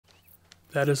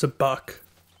That is a buck.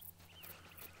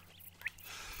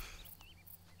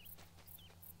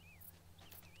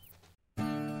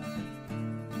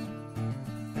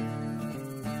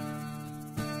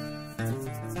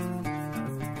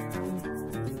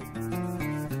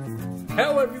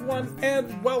 Hello everyone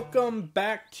and welcome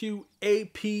back to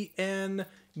APN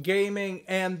Gaming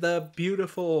and the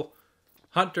beautiful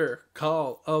Hunter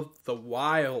Call of the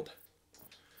Wild.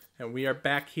 And we are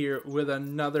back here with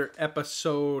another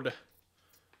episode.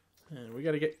 And we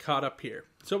got to get caught up here.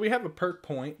 So we have a perk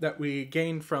point that we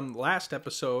gained from last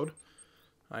episode.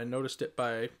 I noticed it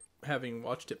by having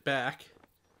watched it back.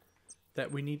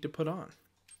 That we need to put on.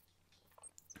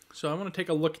 So I want to take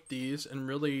a look at these and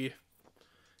really...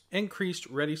 Increased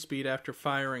ready speed after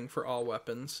firing for all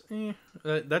weapons.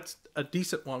 That's a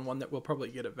decent one that we'll probably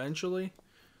get eventually.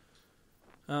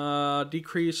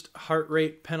 Decreased heart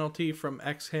rate penalty from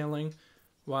exhaling,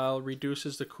 while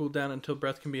reduces the cooldown until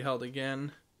breath can be held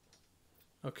again.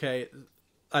 Okay,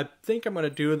 I think I'm going to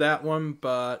do that one,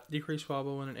 but decreased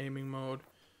wobble when in aiming mode.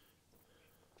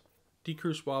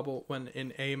 Decreased wobble when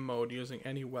in aim mode using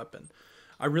any weapon.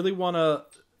 I really want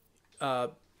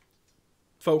to...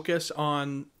 focus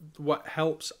on what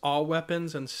helps all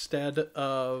weapons instead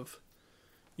of,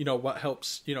 what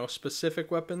helps, specific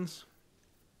weapons.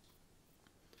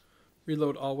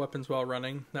 Reload all weapons while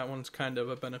running. That one's kind of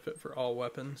a benefit for all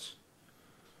weapons.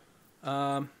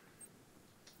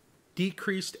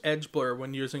 Decreased edge blur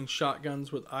when using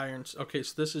shotguns with irons. Okay,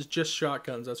 so this is just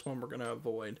shotguns. That's one we're going to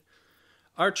avoid.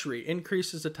 Archery.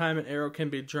 Increases the time an arrow can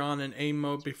be drawn in aim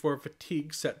mode before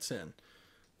fatigue sets in.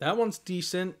 That one's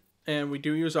decent. And we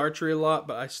do use archery a lot,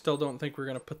 but I still don't think we're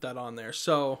going to put that on there.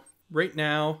 So, right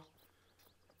now,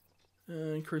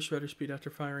 increase ready speed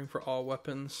after firing for all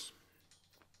weapons.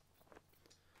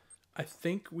 I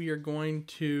think we are going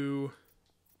to...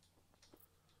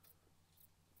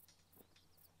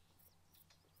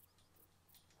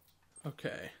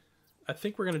 Okay. I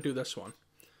think we're going to do this one.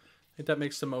 I think that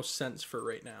makes the most sense for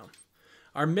right now.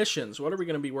 Our missions, what are we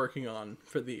going to be working on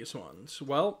for these ones?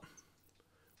 Well...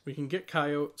 We can get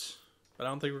coyotes, but I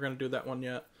don't think we're going to do that one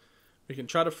yet. We can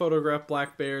try to photograph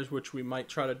black bears, which we might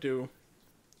try to do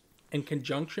in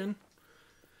conjunction.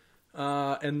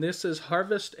 And this is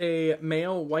harvest a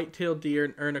male white-tailed deer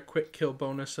and earn a quick kill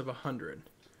bonus of 100.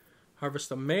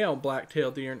 Harvest a male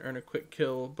black-tailed deer and earn a quick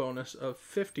kill bonus of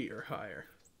 50 or higher.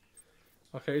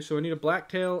 Okay, so we need a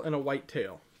black-tail and a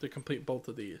white-tail to complete both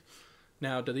of these.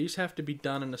 Now, do these have to be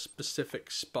done in a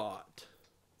specific spot?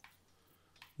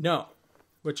 No.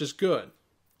 Which is good.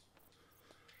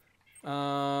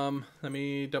 Let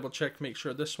me double check, make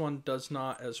sure this one does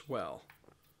not as well.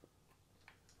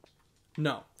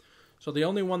 No. So the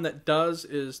only one that does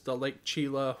is the Lake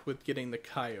Chila with getting the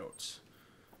coyotes.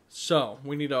 So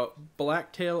we need a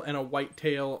blacktail and a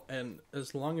whitetail, and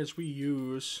as long as we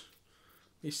use,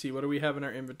 let me see, what do we have in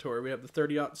our inventory? We have the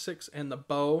 30-06 and the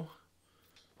bow.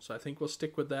 So I think we'll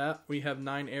stick with that. We have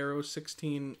 9 arrows,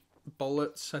 16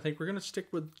 bullets. I think we're going to stick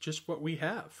with just what we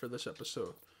have for this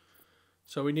episode.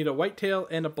 So we need a whitetail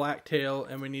and a blacktail,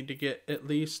 and we need to get at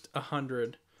least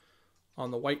 100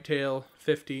 on the whitetail,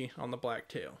 50 on the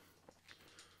blacktail.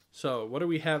 So what do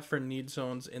we have for need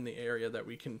zones in the area that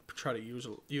we can try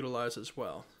to utilize as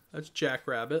well? That's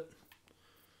jackrabbit.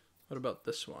 What about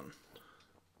this one?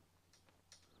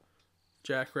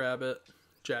 Jackrabbit,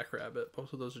 jackrabbit.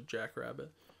 Both of those are jackrabbit.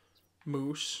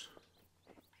 Moose.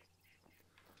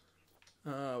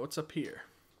 What's up here?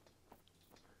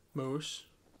 Moose.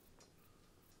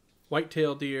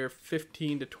 Whitetail deer,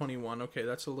 15 to 21. Okay,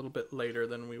 that's a little bit later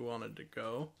than we wanted to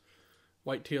go.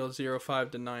 Whitetail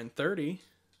 05 to 9:30.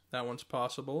 That one's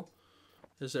possible.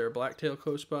 Is there a blacktail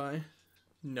close by?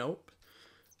 Nope.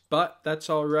 But that's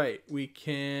all right. We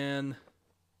can...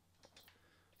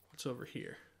 What's over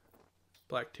here?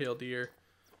 Blacktail deer,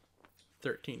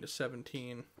 13 to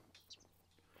 17.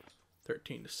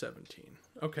 13 to 17.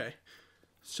 Okay.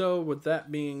 So, with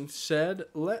that being said,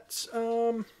 let's,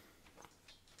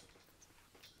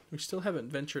 we still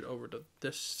haven't ventured over to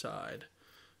this side,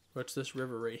 which this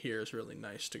river right here is really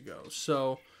nice to go.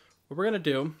 So, what we're going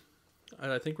to do,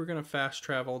 I think we're going to fast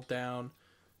travel down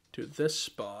to this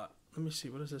spot. Let me see,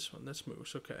 what is this one? This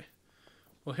moose, okay.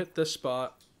 We'll hit this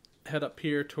spot, head up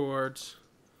here towards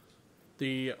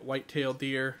the white-tailed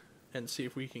deer, and see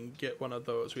if we can get one of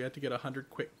those. We have to get 100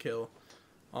 quick kill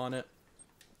on it,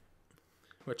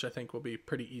 which I think will be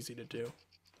pretty easy to do.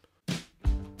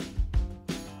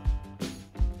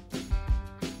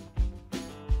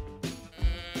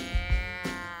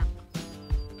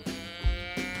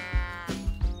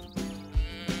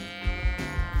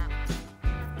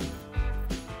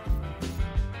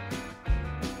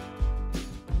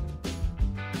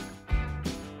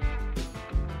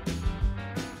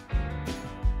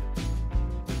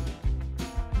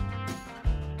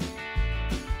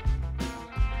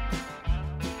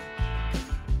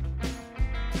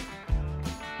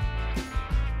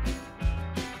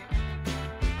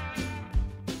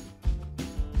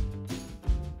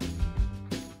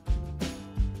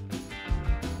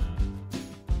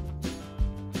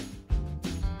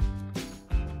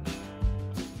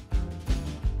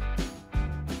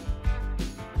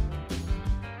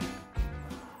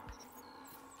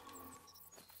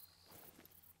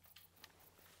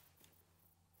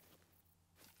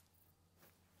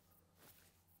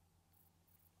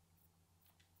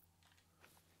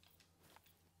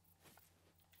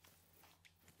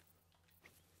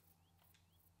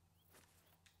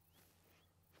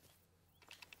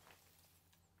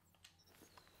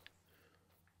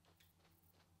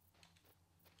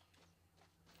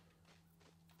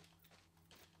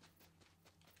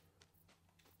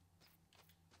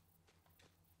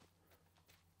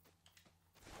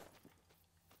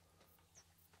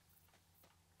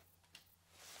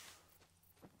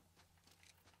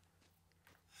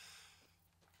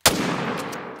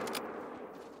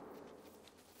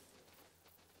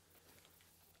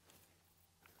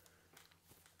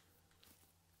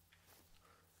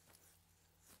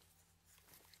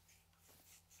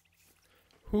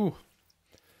 Whew.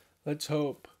 Let's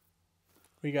hope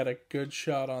we got a good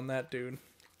shot on that dude.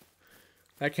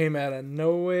 That came out of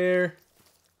nowhere.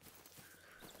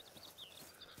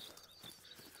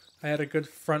 I had a good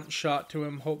front shot to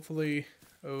him, hopefully.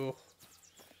 Oh,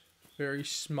 very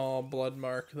small blood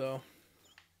mark, though.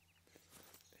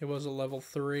 It was a level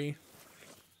 3.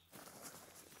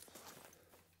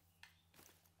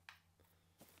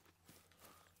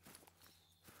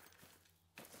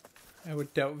 I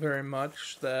would doubt very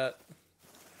much that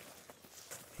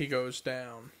he goes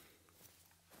down.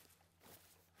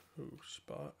 Ooh,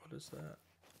 spot. What is that?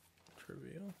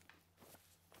 Trivial.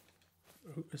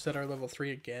 Ooh, is that our level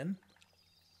 3 again?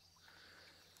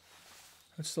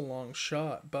 That's the long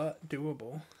shot, but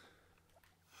doable.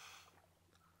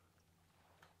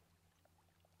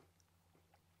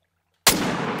 I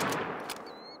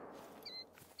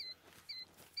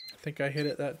think I hit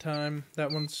it that time.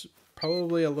 That one's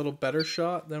probably a little better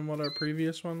shot than what our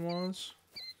previous one was.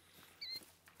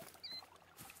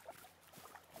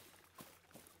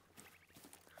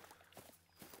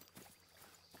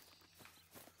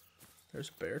 There's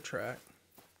a bear track.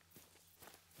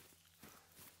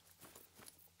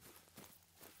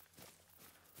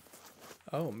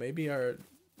 Oh, maybe our...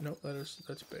 Nope,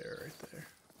 that's bear right there.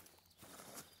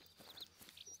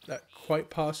 That quite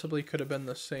possibly could have been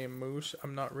the same moose.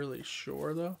 I'm not really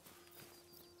sure, though.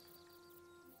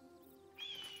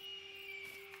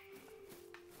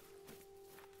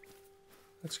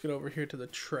 Let's get over here to the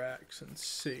tracks and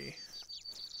see.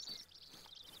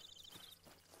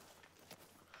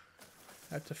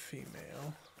 That's a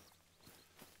female.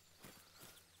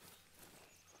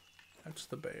 That's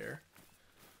the bear.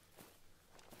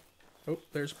 Oh,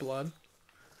 there's blood.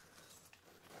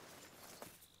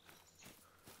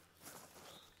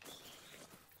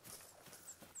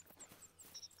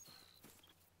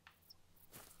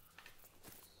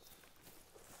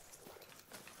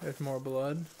 There's more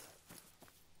blood.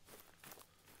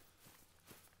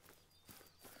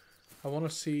 I want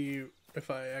to see if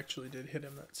I actually did hit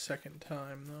him that second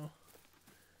time, though.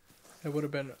 It would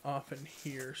have been off in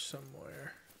here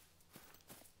somewhere.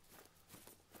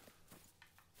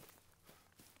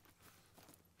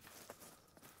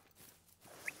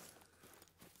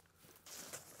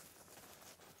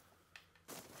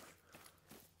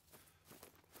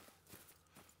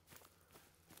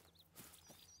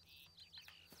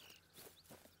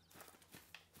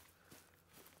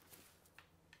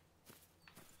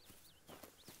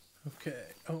 Okay.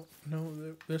 Oh,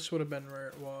 no, this would have been where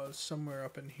it was. Somewhere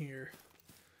up in here.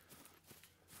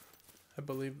 I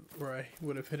believe where I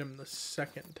would have hit him the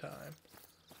second time.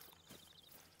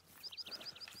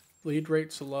 Lead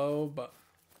rate's low, but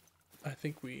I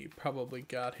think we probably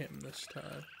got him this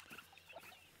time.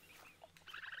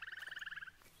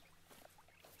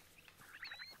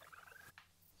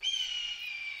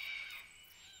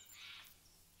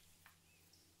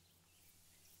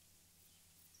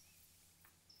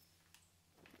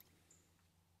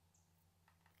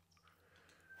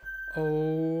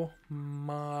 Oh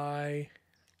my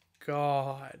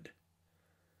God.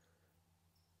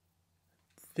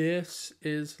 This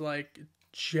is like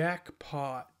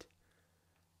jackpot.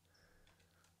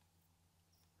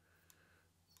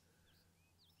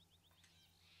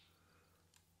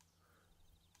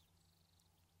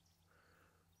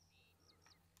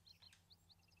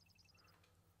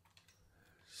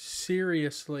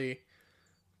 Seriously,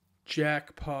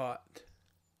 jackpot.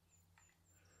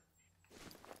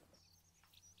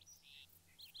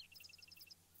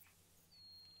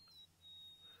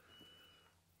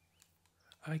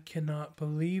 I cannot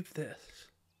believe this.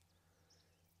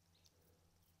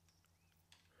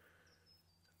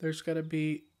 There's got to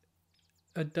be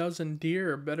a dozen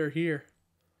deer or better here.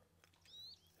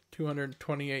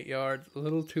 228 yards, a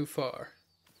little too far.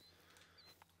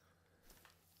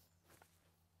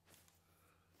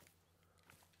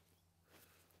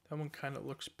 That one kind of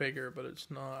looks bigger, but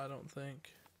it's not, I don't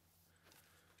think.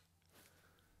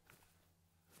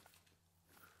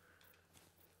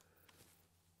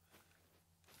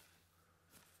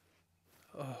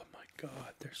 Oh my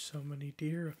God, there's so many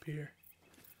deer up here.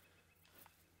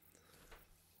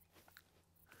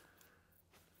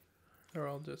 They're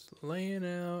all just laying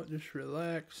out, just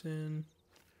relaxing.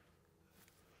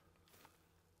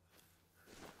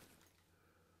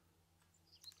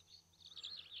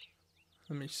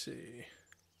 Let me see.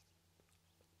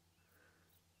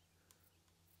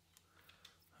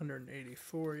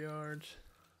 184 yards.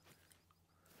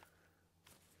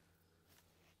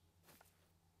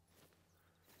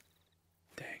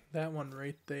 Dang, that one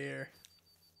right there.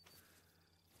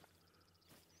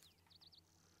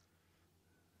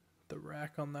 The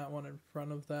rack on that one in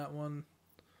front of that one.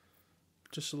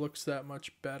 just looks that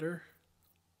much better.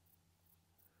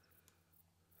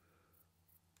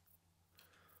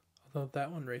 Although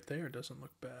that one right there doesn't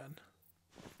look bad.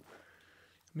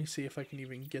 Let me see if I can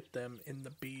even get them in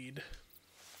the bead.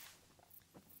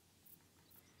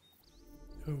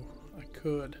 Oh, I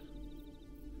could.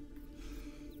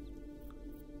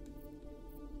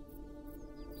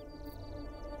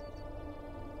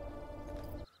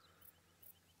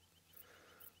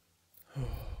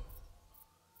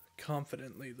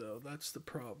 Confidently, though, that's the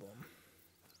problem.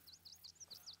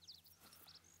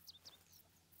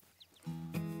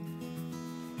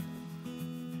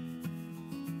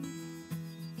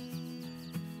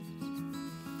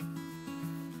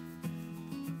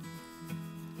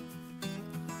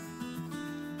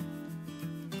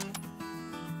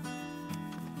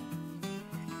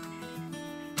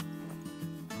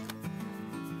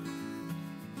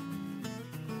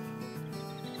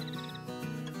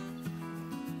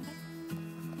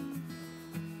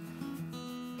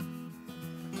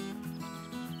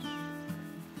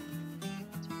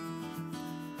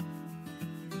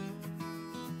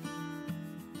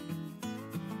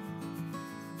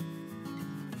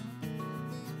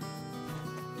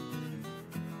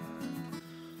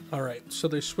 Alright, so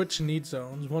they switched need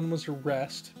zones. One was a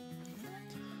rest.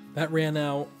 That ran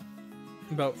out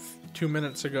about 2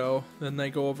 minutes ago. Then they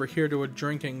go over here to a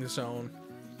drinking zone.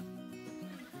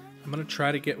 I'm going to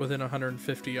try to get within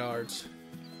 150 yards.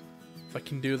 If I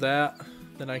can do that,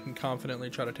 then I can confidently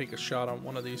try to take a shot on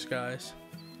one of these guys.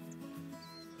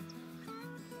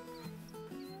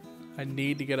 I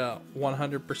need to get a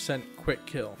 100% quick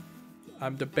kill.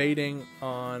 I'm debating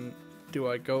on, do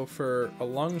I go for a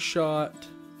lung shot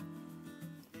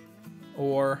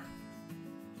or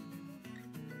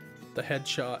the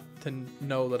headshot to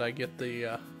know that I get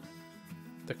the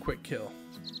quick kill.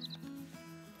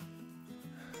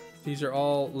 These are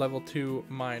all level 2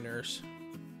 miners.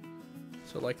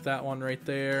 So like that one right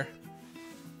there.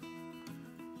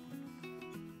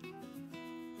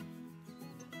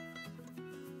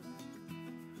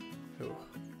 Oh,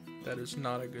 that is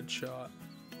not a good shot.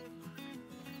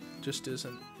 Just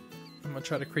isn't. I'm gonna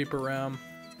try to creep around.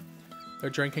 Their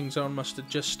drinking zone must have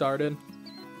just started.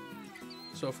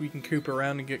 So if we can creep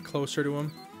around and get closer to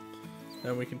them,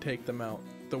 then we can take them out.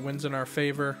 The wind's in our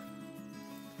favor.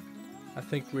 I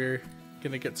think we're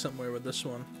gonna get somewhere with this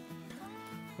one.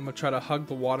 I'm gonna try to hug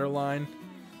the water line,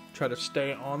 try to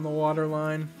stay on the water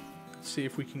line, see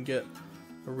if we can get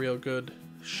a real good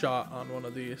shot on one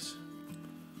of these.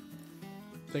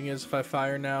 Thing is, if I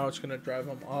fire now, it's gonna drive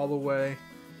them all the way.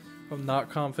 If I'm not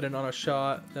confident on a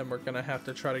shot, then we're gonna have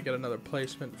to try to get another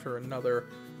placement for another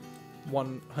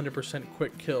 100%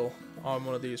 quick kill on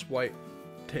one of these white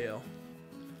tail.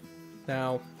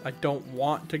 Now, I don't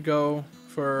want to go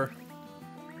for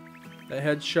the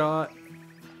headshot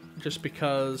just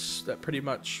because that pretty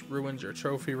much ruins your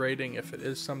trophy rating if it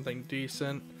is something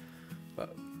decent.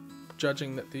 But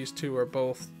judging that these two are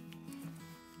both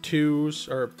 2s,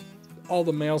 or all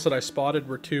the males that I spotted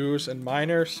were 2s and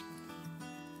minors,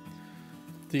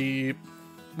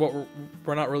 we're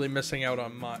not really missing out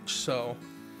on much. So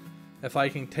if I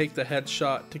can take the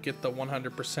headshot to get the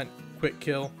 100% quick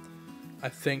kill, I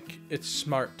think it's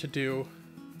smart to do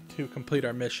to complete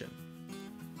our mission.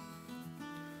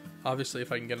 Obviously,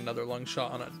 if I can get another lung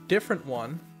shot on a different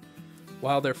one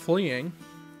while they're fleeing,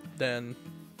 then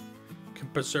can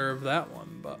preserve that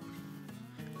one, but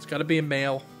it's got to be a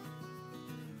male.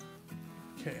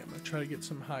 Okay, I'm going to try to get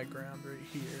some high ground right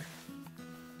here.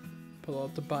 Pull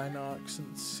out the binocs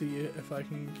and see if I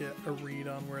can get a read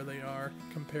on where they are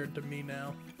compared to me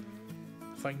now.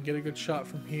 If I can get a good shot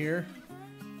from here,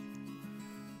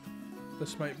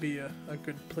 this might be a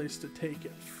good place to take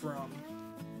it from.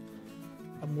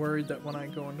 I'm worried that when I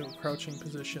go into a crouching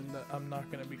position that I'm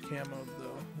not going to be camoed,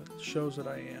 though. It shows that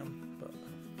I am, but...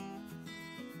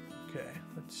 Okay,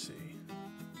 let's see.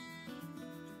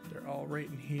 They're all right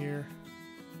in here.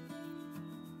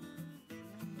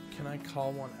 Can I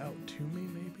call one out to me,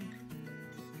 maybe?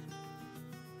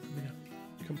 Yeah,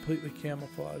 completely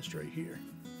camouflaged right here.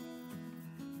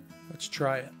 Let's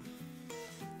try it.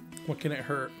 What can it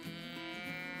hurt?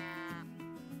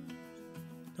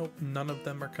 Nope, none of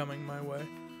them are coming my way.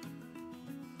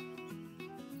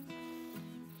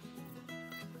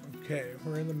 Okay,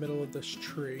 we're in the middle of this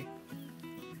tree.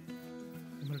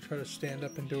 I'm going to try to stand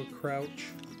up and do a crouch.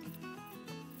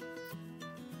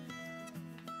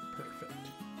 Perfect.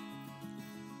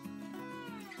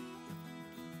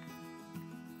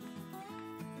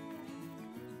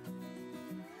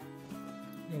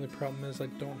 The only problem is I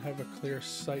don't have a clear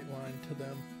sight line to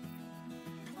them.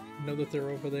 I know that they're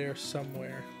over there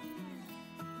somewhere.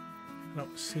 I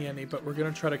don't see any, but we're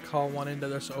going to try to call one into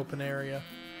this open area.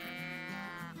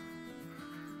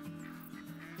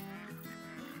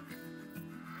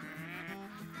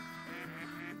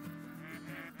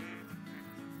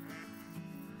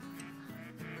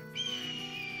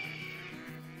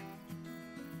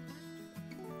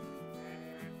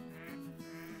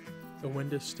 The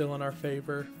wind is still in our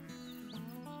favor.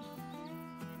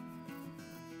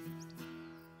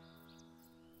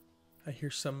 I hear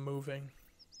some moving.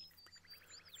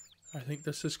 I think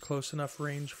this is close enough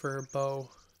range for a bow.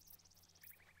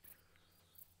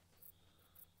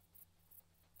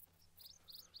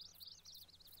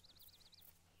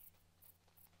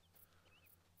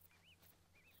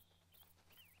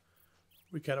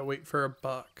 We gotta wait for a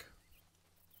buck.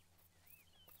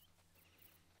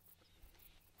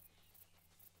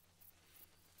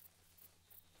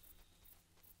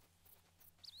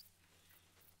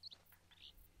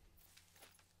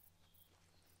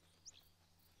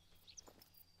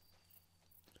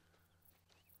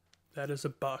 That is a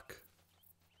buck.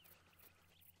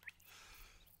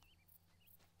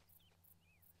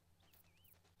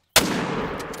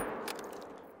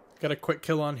 Got a quick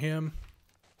kill on him.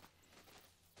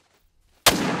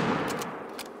 Don't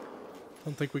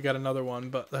think we got another one,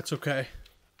 but that's okay.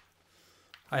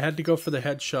 I had to go for the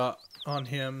headshot on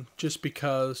him just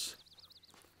because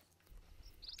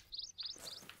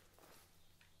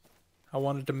I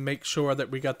wanted to make sure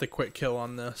that we got the quick kill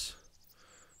on this.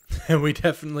 And we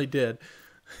definitely did.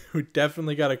 We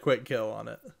definitely got a quick kill on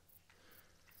it.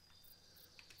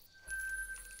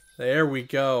 There we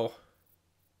go.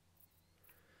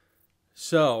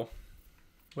 So,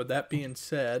 with that being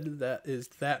said, that is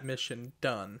that mission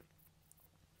done.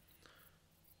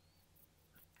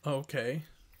 Okay.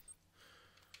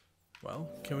 Well,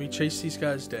 can we chase these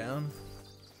guys down?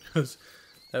 Because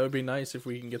that would be nice if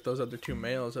we can get those other two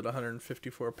males at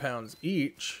 154 pounds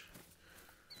each.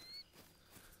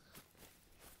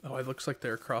 Oh, it looks like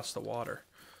they're across the water.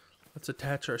 Let's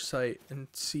attach our sight and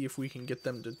see if we can get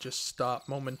them to just stop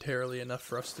momentarily enough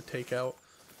for us to take out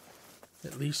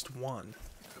at least one.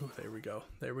 Oh, there we go.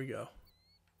 There we go.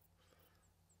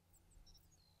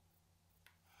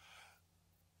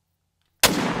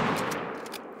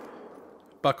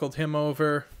 Buckled him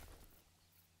over.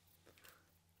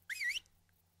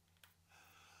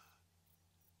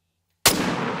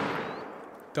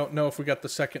 Don't know if we got the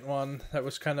second one. That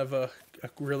was kind of a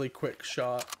really quick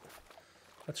shot.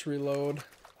 Let's reload.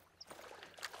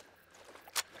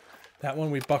 That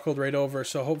one we buckled right over,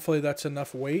 so hopefully that's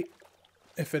enough weight.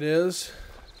 If it is,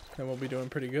 then we'll be doing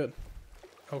pretty good.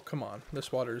 Oh, come on.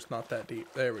 This water is not that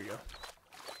deep. There we go.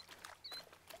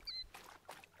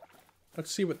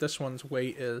 Let's see what this one's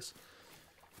weight is.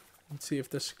 And see if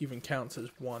this even counts as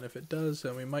one. If it does,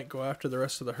 then we might go after the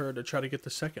rest of the herd to try to get the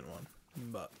second one.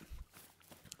 But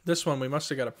this one, we must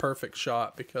have got a perfect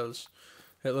shot because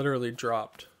it literally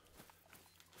dropped.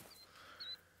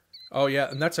 Oh, yeah,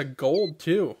 and that's a gold,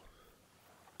 too.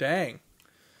 Dang.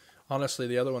 Honestly,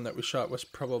 the other one that we shot was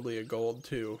probably a gold,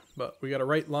 too. But we got a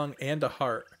right lung and a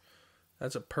heart.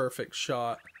 That's a perfect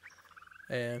shot.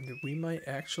 And we might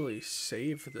actually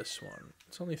save this one.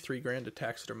 It's only $3,000 to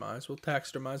taxidermize. We'll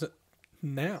taxidermize it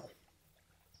now.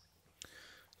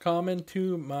 Common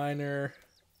to minor.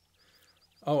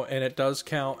 Oh, and it does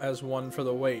count as one for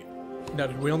the weight. Now,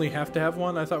 did we only have to have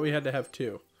one? I thought we had to have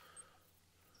two.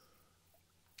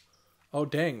 Oh,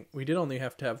 dang. We did only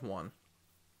have to have one.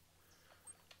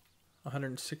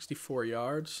 164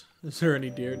 yards. Is there any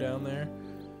deer down there?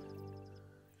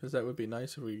 Because that would be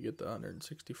nice if we could get the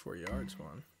 164 yards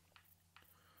one.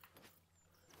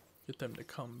 Get them to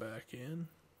come back in.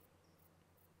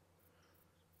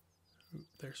 Ooh,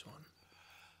 there's one.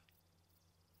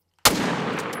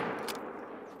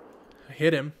 I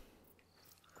hit him.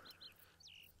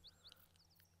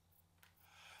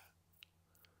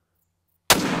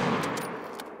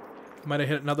 Might have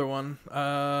hit another one.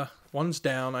 One's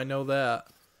down, I know that.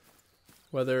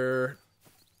 Whether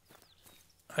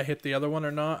I hit the other one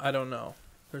or not, I don't know.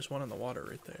 There's one in the water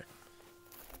right there.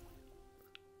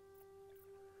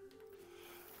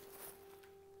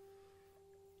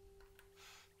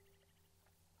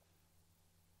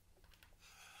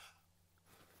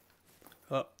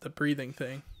 Oh, the breathing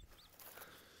thing.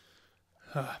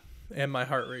 And my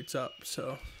heart rate's up,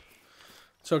 so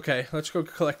it's okay. Let's go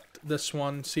collect this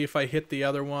one, see if I hit the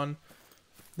other one.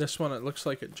 This one, it looks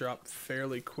like it dropped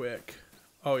fairly quick.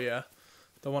 Oh, yeah.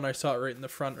 The one I saw right in the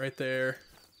front right there.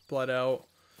 Blood out.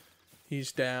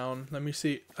 He's down. Let me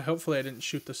see. Hopefully I didn't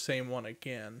shoot the same one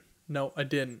again. No, I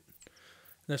didn't.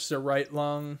 This is a right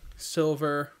lung,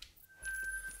 silver.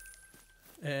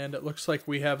 And it looks like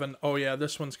we have an... Oh, yeah,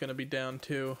 this one's going to be down,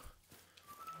 too.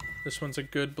 This one's a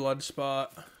good blood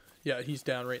spot. Yeah, he's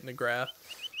down right in the grass.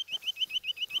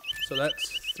 So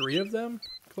that's 3 of them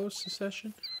close to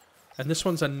session. And this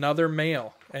one's another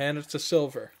male, and it's a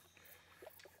silver.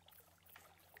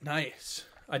 Nice.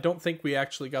 I don't think we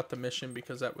actually got the mission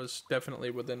because that was definitely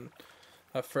within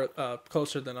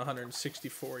closer than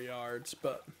 164 yards,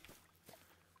 but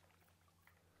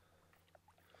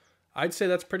I'd say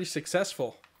that's pretty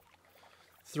successful.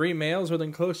 3 males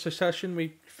within close to session.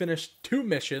 We finished 2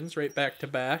 missions right back to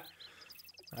back.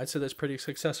 I'd say that's a pretty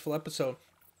successful episode.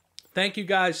 Thank you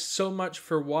guys so much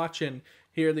for watching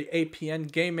here, the APN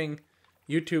Gaming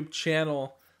YouTube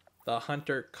channel, the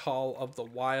Hunter Call of the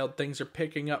Wild. Things are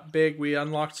picking up big. We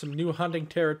unlocked some new hunting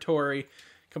territory,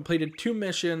 completed 2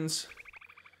 missions.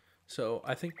 So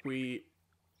I think we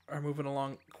are moving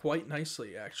along quite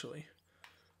nicely, actually.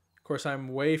 Of course, I'm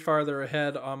way farther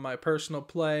ahead on my personal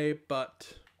play,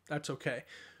 but that's okay.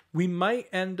 We might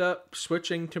end up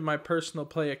switching to my personal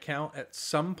play account at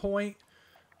some point.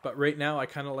 But right now, I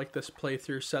kind of like this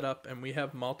playthrough setup, and we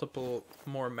have multiple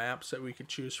more maps that we could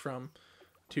choose from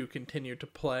to continue to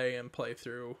play and play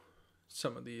through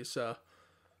some of these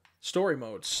story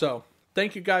modes. So,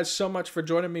 thank you guys so much for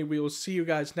joining me. We will see you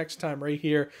guys next time right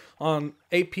here on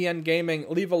APN Gaming.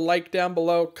 Leave a like down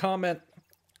below, comment,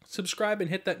 subscribe, and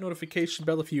hit that notification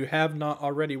bell if you have not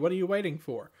already. What are you waiting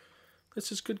for?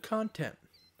 This is good content,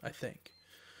 I think.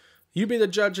 You be the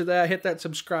judge of that. Hit that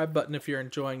subscribe button if you're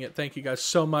enjoying it. Thank you guys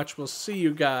so much. We'll see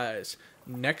you guys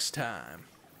next time.